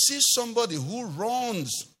 When I see somebody who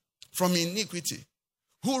runs from iniquity,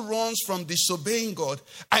 who runs from disobeying God,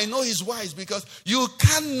 I know he's wise, because you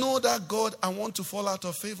can't know that God and want to fall out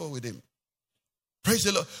of favor with him. Praise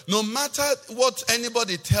the Lord. No matter what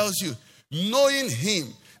anybody tells you, knowing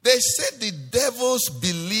him, they said the devils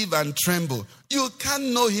believe and tremble. You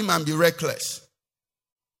can't know him and be reckless.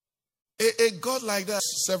 A God like that,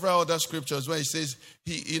 several other scriptures where he says,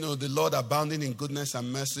 the Lord abounding in goodness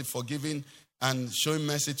and mercy, forgiving and showing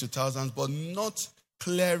mercy to thousands, but not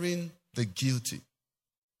clearing the guilty.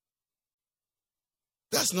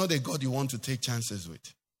 That's not a God you want to take chances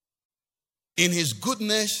with. In his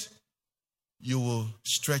goodness, you will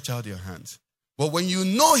stretch out your hands. But when you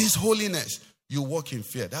know his holiness, you walk in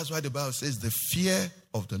fear. That's why the Bible says the fear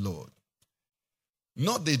of the Lord.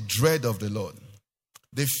 Not the dread of the Lord.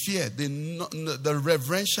 The fear, the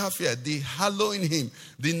reverential fear, the hallowing him,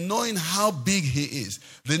 the knowing how big he is,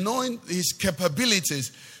 the knowing his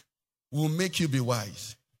capabilities will make you be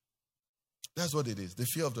wise. That's what it is. The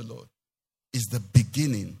fear of the Lord is the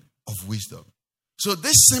beginning of wisdom. So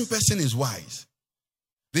this same person is wise.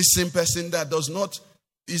 This same person that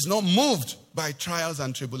is not moved by trials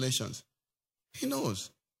and tribulations. He knows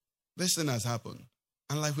this thing has happened.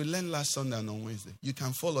 And like we learned last Sunday and on Wednesday, you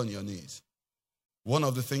can fall on your knees. One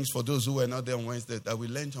of the things for those who were not there on Wednesday that we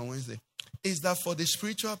learned on Wednesday is that for the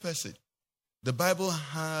spiritual person, the Bible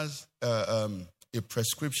has a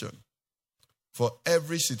prescription for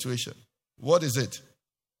every situation. What is it?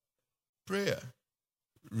 Prayer.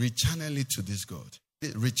 Rechannel it to this God.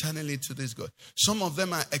 Rechannel it to this God. Some of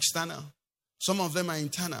them are external. Some of them are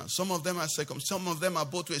internal. Some of them are second. Some of them are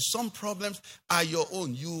both ways. Some problems are your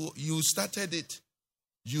own. You started it.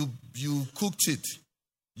 You cooked it.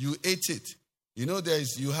 You ate it.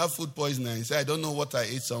 You have food poisoning and you say, I don't know what I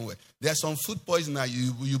ate somewhere. There's some food poisoning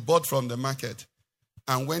you bought from the market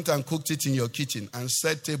and went and cooked it in your kitchen and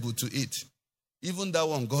set table to eat. Even that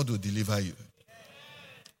one, God will deliver you.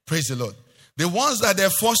 Praise the Lord. The ones that they're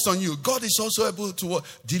forced on you, God is also able to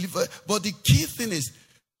deliver. But the key thing is,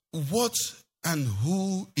 what and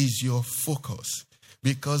who is your focus?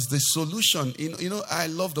 Because the solution, I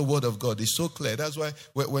love the word of God. It's so clear. That's why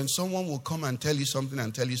when someone will come and tell you something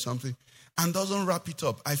and doesn't wrap it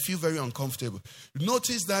up, I feel very uncomfortable.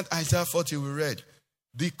 Notice that Isaiah 40 we read.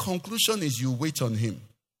 The conclusion is you wait on him.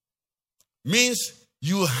 Means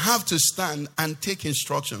you have to stand and take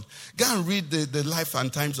instruction. Go and read the life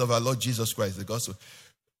and times of our Lord Jesus Christ, the gospel.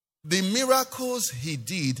 The miracles he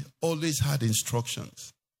did always had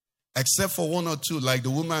instructions. Except for one or two, like the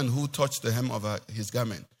woman who touched the hem of his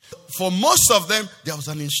garment. For most of them, there was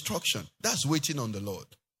an instruction. That's waiting on the Lord.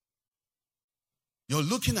 You're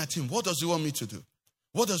looking at him. What does he want me to do?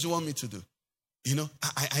 What does he want me to do?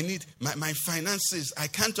 I need my finances. I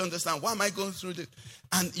can't understand. Why am I going through this?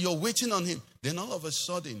 And you're waiting on him. Then all of a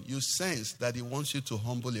sudden, you sense that he wants you to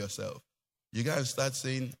humble yourself. You got to start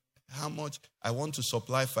saying, how much I want to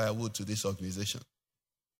supply firewood to this organization.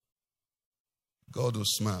 God will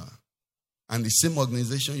smile. And the same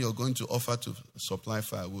organization you're going to offer to supply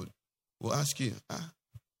firewood will ask you,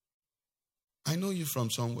 I know you from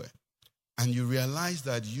somewhere. And you realize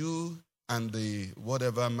that you and the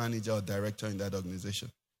whatever manager or director in that organization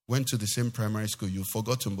went to the same primary school. You've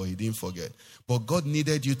forgotten, but he didn't forget. But God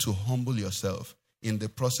needed you to humble yourself in the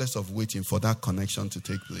process of waiting for that connection to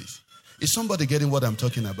take place. Is somebody getting what I'm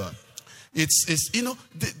talking about? You just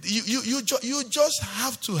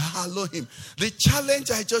have to hallow him. The challenge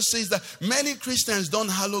I just say is that many Christians don't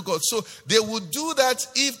hallow God. So they will do that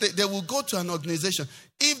if they will go to an organization,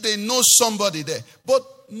 if they know somebody there. But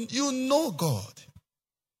you know God.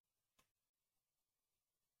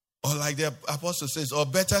 Or like the apostle says, or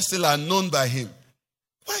better still, are known by him.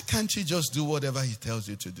 Why can't you just do whatever he tells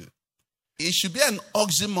you to do? It should be an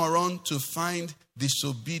oxymoron to find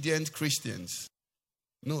disobedient Christians.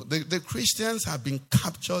 No, the Christians have been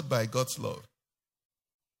captured by God's love.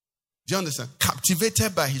 Do you understand?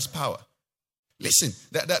 Captivated by his power. Listen,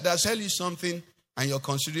 that tell you something and you're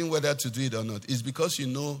considering whether to do it or not. It's because you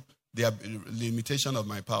know the limitation of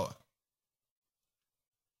my power.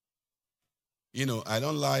 I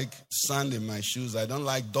don't like sand in my shoes. I don't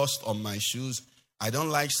like dust on my shoes. I don't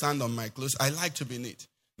like sand on my clothes. I like to be neat.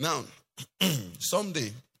 Now,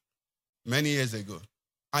 someday, many years ago,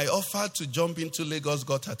 I offered to jump into Lagos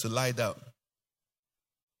gutter to lie down.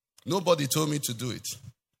 Nobody told me to do it.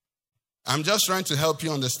 I'm just trying to help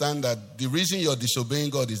you understand that the reason you're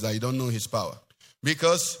disobeying God is that you don't know his power.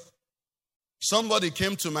 Because somebody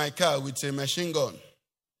came to my car with a machine gun.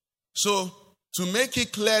 So, to make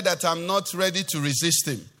it clear that I'm not ready to resist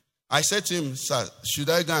him, I said to him, sir, should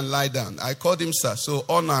I go and lie down? I called him sir. So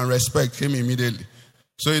honor and respect came immediately.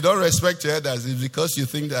 So you don't respect your elders, it's because you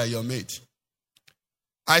think they are your mate.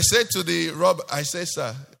 I said to the robber, I said,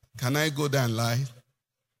 sir, can I go there and lie?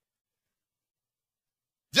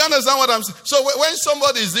 Do you understand what I'm saying? So when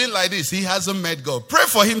somebody is in like this, he hasn't met God. Pray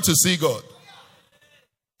for him to see God.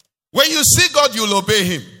 When you see God, you'll obey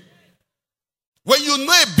him. When you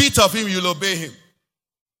know a bit of him, you'll obey him.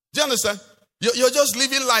 Do you understand? You're just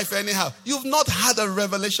living life anyhow. You've not had a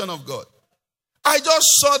revelation of God. I just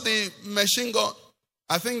saw the machine gun.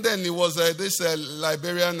 I think then it was this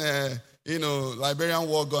Liberian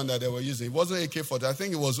war gun that they were using. It wasn't AK-40. I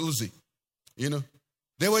think it was Uzi.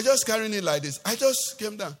 They were just carrying it like this. I just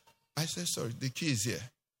came down. I said, sorry, the key is here.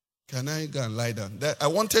 Can I go and lie down? I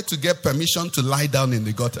wanted to get permission to lie down in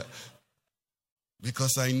the gutter.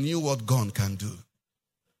 Because I knew what gun can do.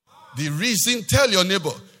 The reason, tell your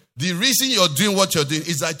neighbor, the reason you're doing what you're doing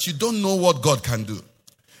is that you don't know what God can do.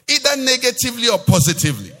 Either negatively or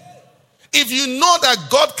positively. If you know that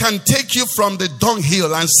God can take you from the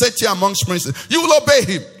dunghill and set you amongst princes, you will obey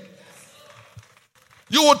him.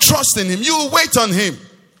 You will trust in him. You will wait on him.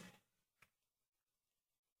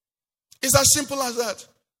 It's as simple as that.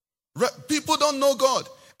 People don't know God.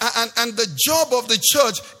 And the job of the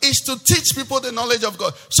church is to teach people the knowledge of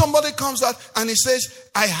God. Somebody comes out and he says,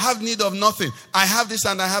 I have need of nothing. I have this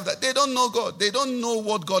and I have that. They don't know God. They don't know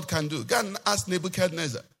what God can do. Go and ask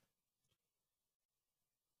Nebuchadnezzar.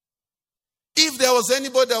 If there was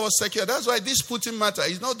anybody that was secure, that's why this Putin matter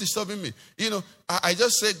is not disturbing me. I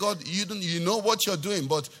just say, God, you know what you're doing,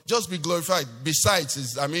 but just be glorified. Besides,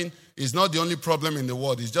 it's not the only problem in the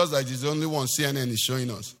world. It's just that it's the only one CNN is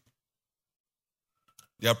showing us.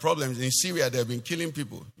 There are problems. In Syria, they've been killing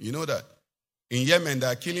people. You know that. In Yemen, they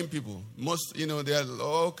are killing people. There are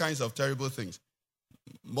all kinds of terrible things.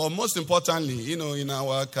 But most importantly, in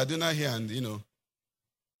our Kaduna here, and,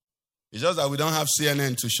 it's just that we don't have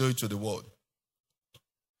CNN to show it to the world.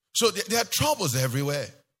 So there are troubles everywhere.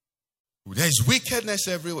 There's wickedness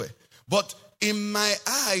everywhere. But in my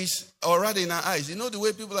eyes, or rather in our eyes, the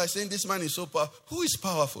way people are saying this man is so powerful. Who is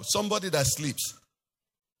powerful? Somebody that sleeps.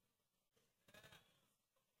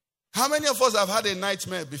 How many of us have had a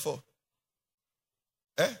nightmare before?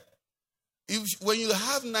 When you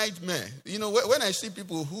have nightmare, when I see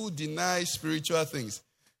people who deny spiritual things,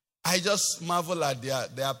 I just marvel at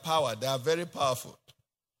their power. They are very powerful.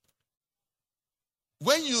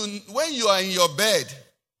 When you are in your bed,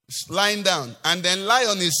 lying down, and then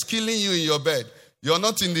lion is killing you in your bed, you're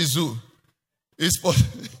not in the zoo.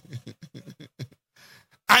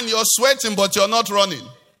 And you're sweating, but you're not running.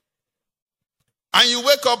 And you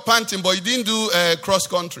wake up panting, but you didn't do cross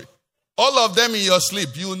country. All of them in your sleep,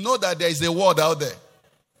 you know that there is a world out there.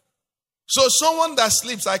 So someone that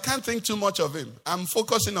sleeps, I can't think too much of him. I'm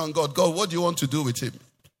focusing on God. God, what do you want to do with him?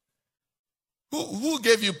 Who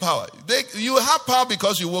gave you power? You have power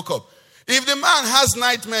because you woke up. If the man has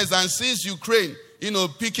nightmares and sees Ukraine,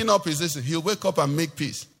 picking up his listen, he'll wake up and make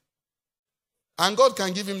peace. And God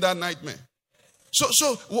can give him that nightmare.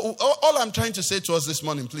 So all I'm trying to say to us this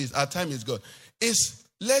morning, please, our time is gone, is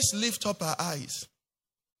let's lift up our eyes.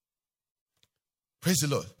 Praise the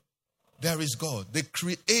Lord. There is God, the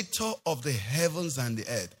creator of the heavens and the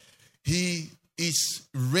earth. He is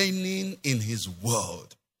reigning in his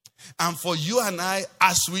world. And for you and I,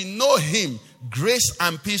 as we know him, grace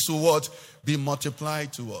and peace will what? Be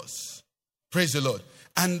multiplied to us. Praise the Lord.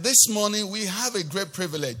 And this morning we have a great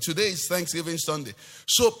privilege. Today is Thanksgiving Sunday.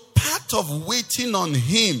 So part of waiting on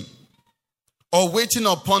him or waiting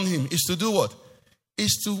upon him is to do what?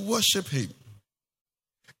 Is to worship him.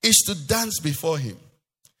 Is to dance before him.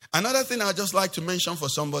 Another thing I'd just like to mention for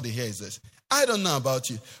somebody here is this. I don't know about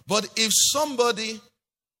you, but if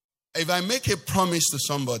I make a promise to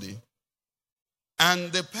somebody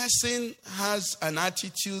and the person has an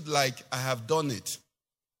attitude like, I have done it,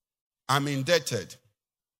 I'm indebted.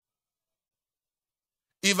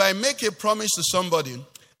 If I make a promise to somebody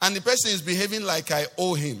and the person is behaving like I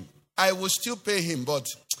owe him, I will still pay him, but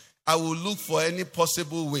I will look for any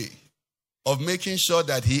possible way of making sure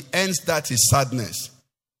that he ends that his sadness.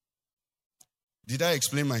 Did I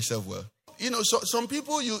explain myself well? So some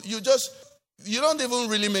people, you don't even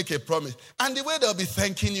really make a promise. And the way they'll be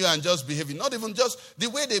thanking you and just behaving, not even just the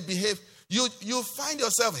way they behave, you find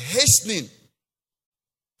yourself hastening.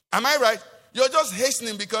 Am I right? You're just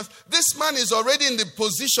hastening because this man is already in the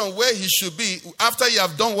position where he should be after you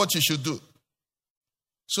have done what you should do.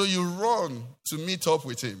 So you run to meet up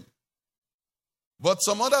with him. But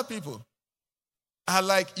some other people are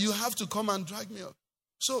like, you have to come and drag me up.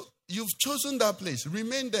 So you've chosen that place.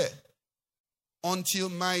 Remain there until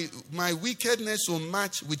my wickedness will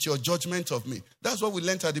match with your judgment of me. That's what we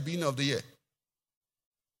learned at the beginning of the year.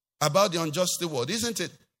 About the unjust steward, isn't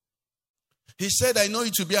it? He said, I know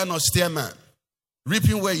you to be an austere man.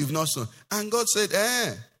 reaping where you've not sown. And God said,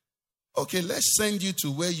 okay, let's send you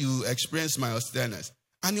to where you experience my austereness.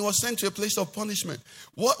 And he was sent to a place of punishment.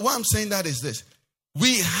 What I'm saying that is this.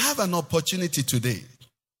 We have an opportunity today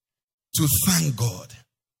to thank God,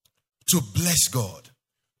 to bless God,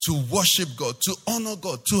 to worship God, to honor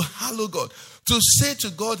God, to hallow God, to say to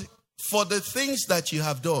God, for the things that you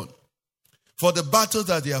have done, for the battles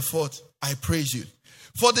that you have fought, I praise you.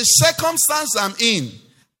 For the circumstance I'm in,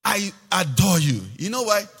 I adore you. You know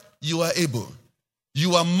why? You are able.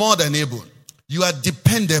 You are more than able. You are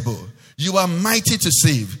dependable. You are mighty to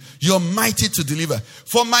save. You are mighty to deliver.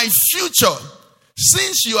 For my future,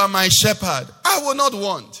 since you are my shepherd, I will not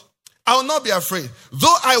want. I will not be afraid.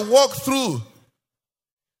 Though I walk through,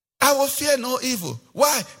 I will fear no evil.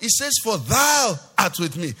 Why? It says, for thou art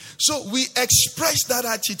with me. So we express that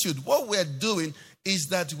attitude. What we're doing is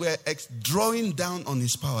that we're drawing down on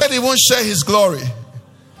his power. But he won't share his glory,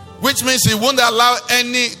 which means he won't allow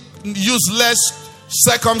any useless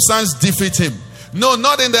circumstance defeat him. No,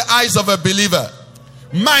 not in the eyes of a believer.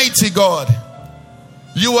 Mighty God,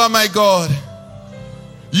 you are my God.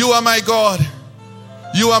 You are my God.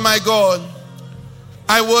 You are my God.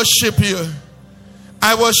 I worship you.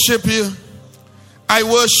 I worship you. I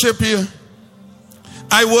worship you.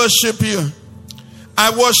 I worship you. I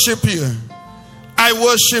worship you. I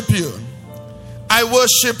worship you. I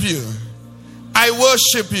worship you. I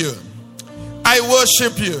worship you. I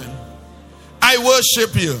worship you. I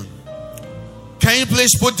worship you. Can you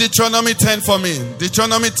please put Deuteronomy 10 for me?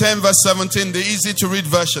 Deuteronomy 10 verse 17, the easy to read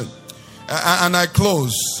version. And I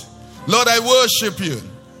close. Lord, I worship you.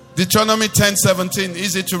 Deuteronomy 10, 17,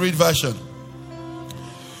 easy to read version.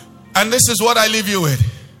 And this is what I leave you with.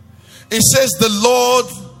 It says, the Lord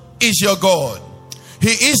is your God. He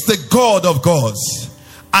is the God of gods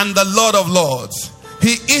and the Lord of lords.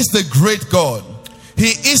 He is the great God. He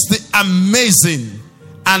is the amazing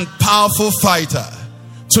and powerful fighter.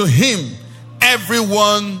 To him,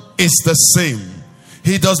 everyone is the same.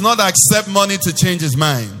 He does not accept money to change his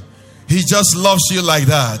mind. He just loves you like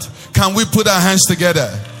that. Can we put our hands together?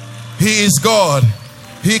 He is God.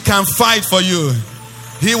 He can fight for you.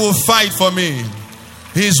 He will fight for me.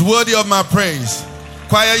 He is worthy of my praise.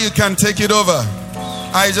 Choir, you can take it over.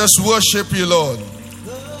 I just worship you, Lord.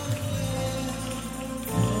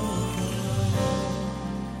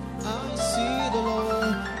 I see the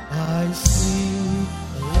Lord. I see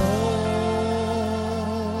the Lord.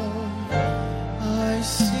 I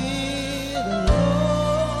see the Lord.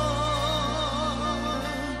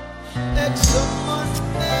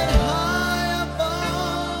 Exalted high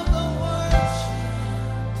above the works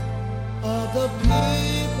of the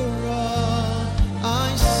people.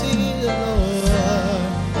 I see the Lord.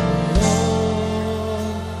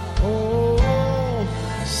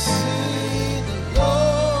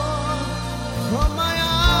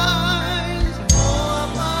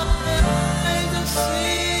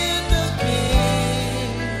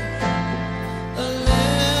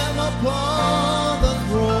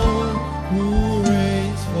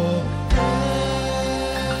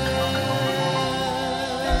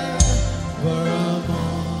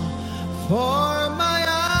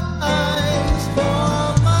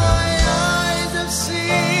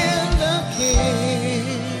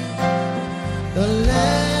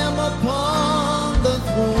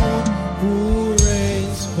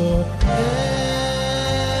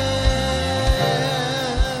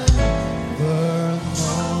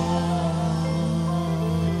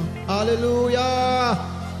 Hallelujah.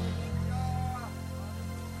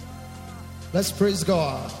 Let's praise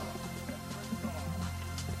God.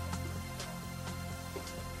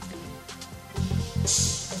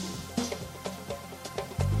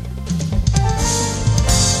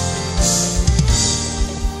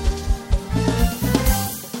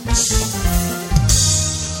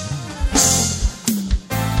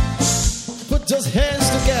 Put those hands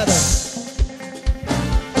together.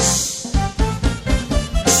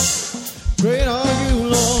 Great are you,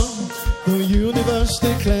 Lord. The universe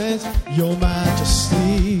declares your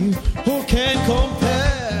majesty. Who can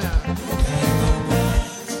compare?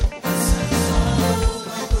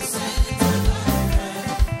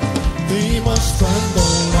 We must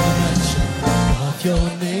tremble at mention of your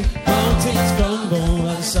name. Mountains crumble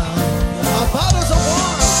at the sound. Our battles are won.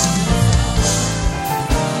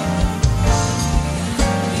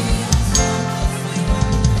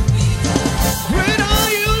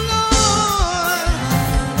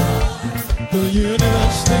 The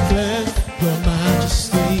universe declares your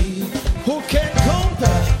majesty. Who can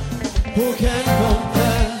compare? Who can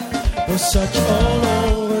compare? We're such all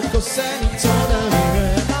over, cause any told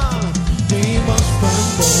we must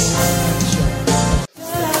tremble at your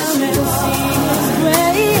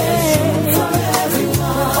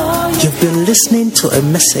been listening to a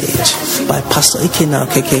message by Pastor Ikenna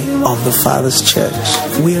Okeke of the Father's Church.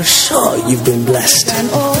 We are sure you've been blessed.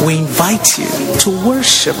 We invite you to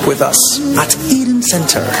worship with us at Eden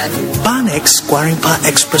Center, Banex Gwarimpa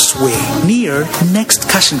Expressway, near Next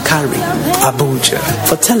Cash and Carry, Abuja.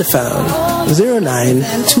 For telephone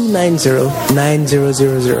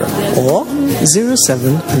 09-290-9000 or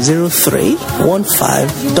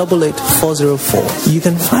 0703-1588-404. You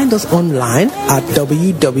can find us online at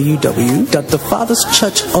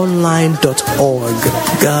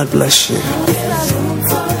www.thefatherschurchonline.org. God bless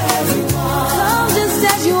you.